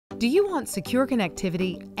Do you want secure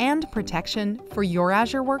connectivity and protection for your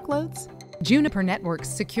Azure workloads? Juniper Network's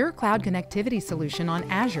secure cloud connectivity solution on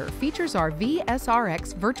Azure features our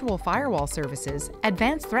vSRX virtual firewall services,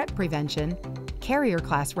 advanced threat prevention, carrier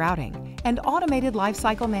class routing, and automated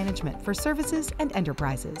lifecycle management for services and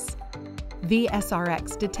enterprises.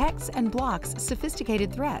 vSRX detects and blocks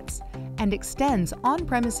sophisticated threats and extends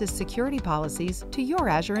on-premises security policies to your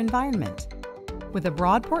Azure environment. With a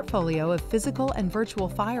broad portfolio of physical and virtual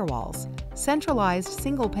firewalls, centralized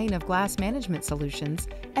single pane of glass management solutions,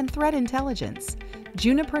 and threat intelligence,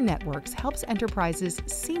 Juniper Networks helps enterprises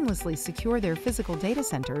seamlessly secure their physical data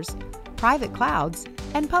centers, private clouds,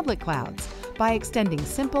 and public clouds by extending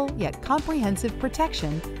simple yet comprehensive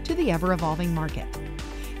protection to the ever-evolving market.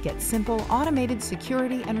 Get simple automated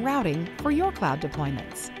security and routing for your cloud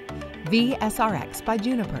deployments. vSRX by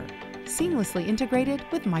Juniper, seamlessly integrated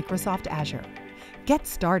with Microsoft Azure. Get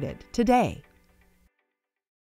started today.